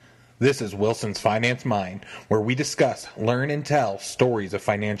This is Wilson's Finance Mind, where we discuss, learn, and tell stories of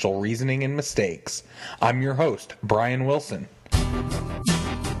financial reasoning and mistakes. I'm your host, Brian Wilson.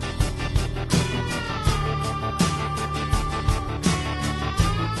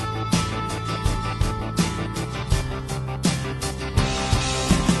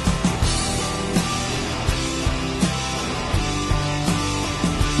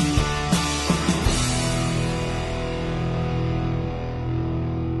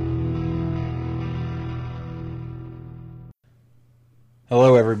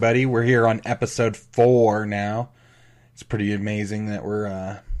 Hello, everybody. We're here on episode 4 now. It's pretty amazing that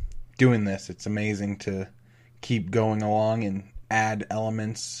we're doing this. It's amazing to keep going along and add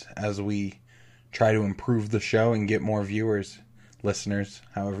elements as we try to improve the show and get more viewers, listeners,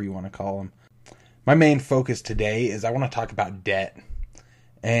 however you want to call them. My main focus today is I want to talk about debt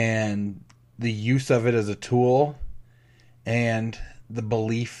and the use of it as a tool and the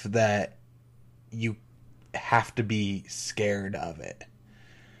belief that you have to be scared of it.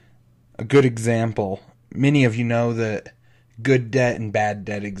 A good example, many of you know that good debt and bad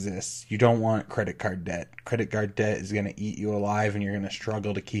debt exists. You don't want credit card debt. Credit card debt is going to eat you alive and you're going to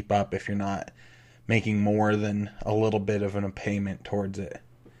struggle to keep up if you're not making more than a little bit of a payment towards it.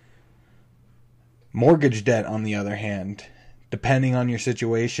 Mortgage debt, on the other hand, depending on your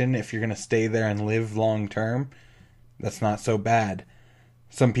situation, if you're going to stay there and live long term, that's not so bad.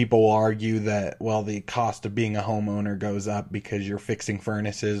 Some people will argue that, well, the cost of being a homeowner goes up because you're fixing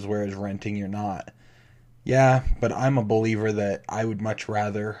furnaces, whereas renting you're not. Yeah, but I'm a believer that I would much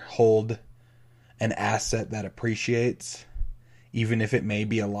rather hold an asset that appreciates, even if it may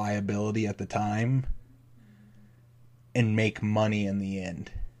be a liability at the time, and make money in the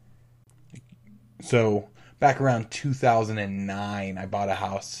end. So, back around 2009, I bought a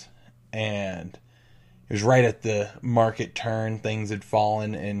house, and it was right at the market turn. Things had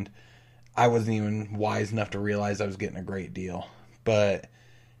fallen, and I wasn't even wise enough to realize I was getting a great deal. But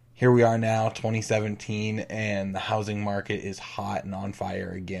here we are now, 2017, and the housing market is hot and on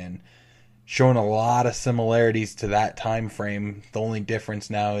fire again, showing a lot of similarities to that time frame. The only difference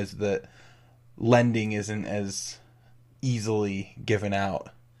now is that lending isn't as easily given out.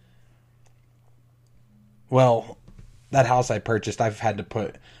 Well, that house I purchased, I've had to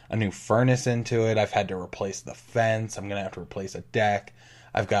put a new furnace into it. I've had to replace the fence. I'm going to have to replace a deck.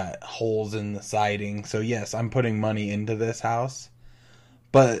 I've got holes in the siding. So yes, I'm putting money into this house.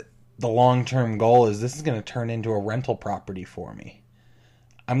 But the long-term goal is this is going to turn into a rental property for me.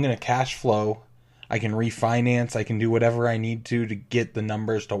 I'm going to cash flow. I can refinance. I can do whatever I need to get the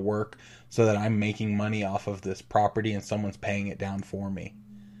numbers to work so that I'm making money off of this property and someone's paying it down for me.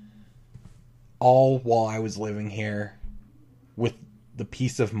 All while I was living here with the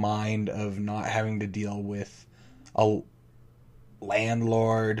peace of mind of not having to deal with a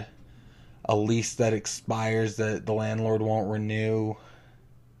landlord, a lease that expires that the landlord won't renew,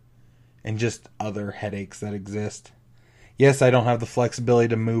 and just other headaches that exist. Yes, I don't have the flexibility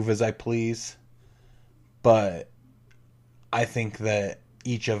to move as I please, but I think that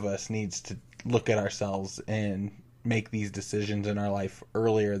each of us needs to look at ourselves and make these decisions in our life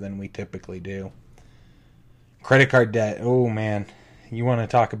earlier than we typically do. Credit card debt, oh man, you want to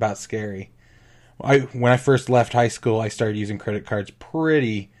talk about scary. When I first left high school, I started using credit cards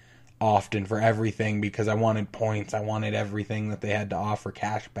pretty often for everything because I wanted points. I wanted everything that they had to offer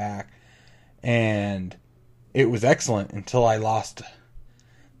cash back. And it was excellent until I lost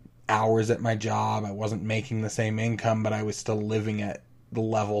hours at my job. I wasn't making the same income, but I was still living at the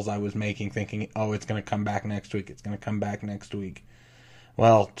levels I was making, thinking, oh, it's going to come back next week. It's going to come back next week.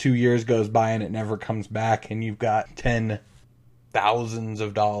 Well, 2 years goes by and it never comes back, and you've got thousands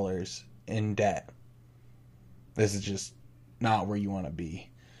of dollars in debt. This is just not where you want to be.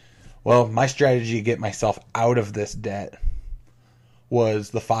 Well, my strategy to get myself out of this debt was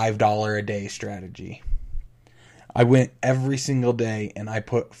the $5 a day strategy. I went every single day and I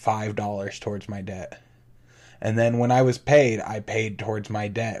put $5 towards my debt. And then when I was paid, I paid towards my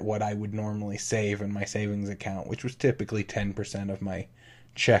debt what I would normally save in my savings account, which was typically 10% of my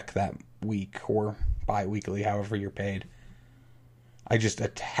check that week or bi-weekly, however you're paid. I just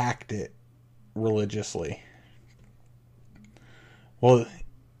attacked it religiously. Well,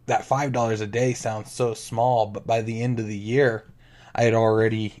 that $5 a day sounds so small, but by the end of the year, I had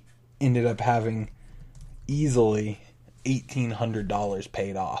already ended up having easily $1,800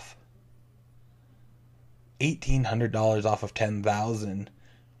 paid off. $1,800 off of $10,000.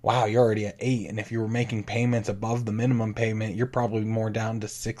 Wow, you're already at 8. And if you were making payments above the minimum payment, you're probably more down to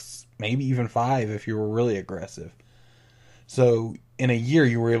 6, maybe even 5 if you were really aggressive. So in a year,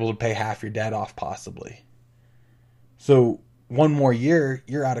 you were able to pay half your debt off possibly. So one more year,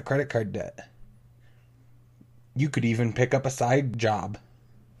 you're out of credit card debt. You could even pick up a side job.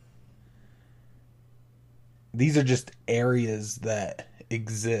 These are just areas that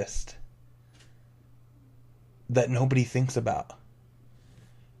exist that nobody thinks about.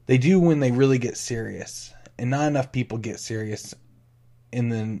 They do when they really get serious. And not enough people get serious in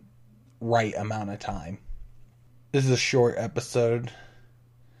the right amount of time. This is a short episode.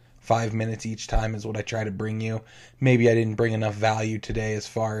 5 minutes each time is what I try to bring you. Maybe I didn't bring enough value today as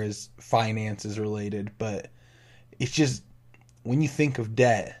far as finances related, but it's just, when you think of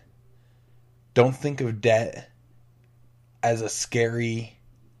debt, don't think of debt as a scary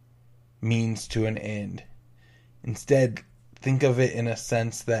means to an end. Instead, think of it in a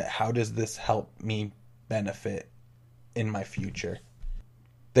sense that, how does this help me benefit in my future?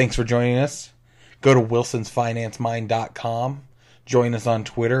 Thanks for joining us. Go to wilsonsfinancemind.com. Join us on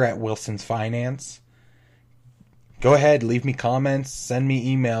Twitter at wilsonsfinance. Go ahead, leave me comments, send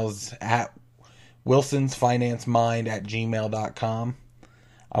me emails at wilsonsfinancemind@gmail.com.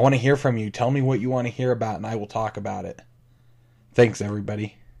 I want to hear from you. Tell me what you want to hear about, and I will talk about it. Thanks,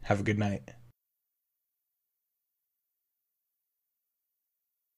 everybody. Have a good night.